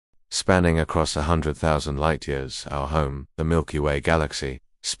Spanning across 100,000 light-years, our home, the Milky Way galaxy,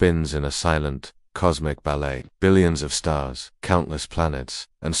 spins in a silent, cosmic ballet. Billions of stars, countless planets,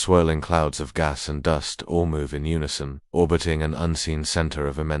 and swirling clouds of gas and dust all move in unison, orbiting an unseen center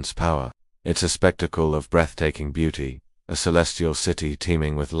of immense power. It's a spectacle of breathtaking beauty, a celestial city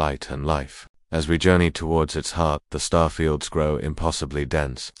teeming with light and life. As we journey towards its heart, the starfields grow impossibly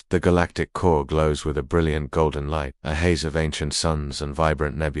dense. The galactic core glows with a brilliant golden light, a haze of ancient suns and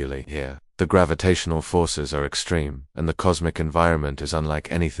vibrant nebulae here. The gravitational forces are extreme, and the cosmic environment is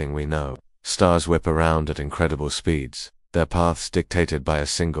unlike anything we know. Stars whip around at incredible speeds, their paths dictated by a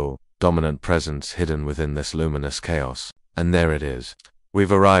single, dominant presence hidden within this luminous chaos. And there it is.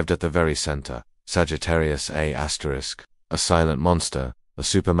 We've arrived at the very center, Sagittarius A*, a silent monster, a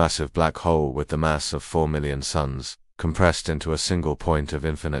supermassive black hole with the mass of 4 million suns, compressed into a single point of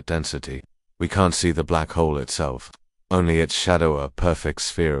infinite density. We can't see the black hole itself, only its shadow, a perfect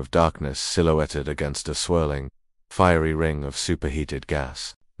sphere of darkness silhouetted against a swirling, fiery ring of superheated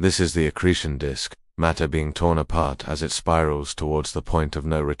gas. This is the accretion disk, matter being torn apart as it spirals towards the point of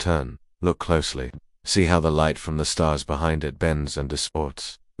no return. Look closely. See how the light from the stars behind it bends and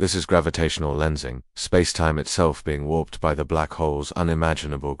distorts. This is gravitational lensing, space-time itself being warped by the black hole's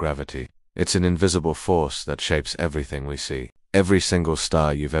unimaginable gravity. It's an invisible force that shapes everything we see. Every single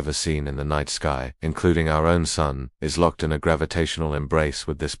star you've ever seen in the night sky, including our own sun, is locked in a gravitational embrace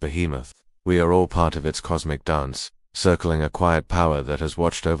with this behemoth. We are all part of its cosmic dance, circling a quiet power that has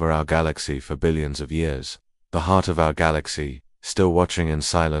watched over our galaxy for billions of years. The heart of our galaxy, still watching in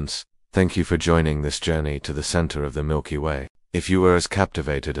silence. Thank you for joining this journey to the center of the Milky Way. If you were as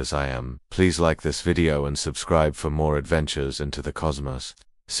captivated as I am, please like this video and subscribe for more adventures into the cosmos.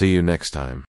 See you next time.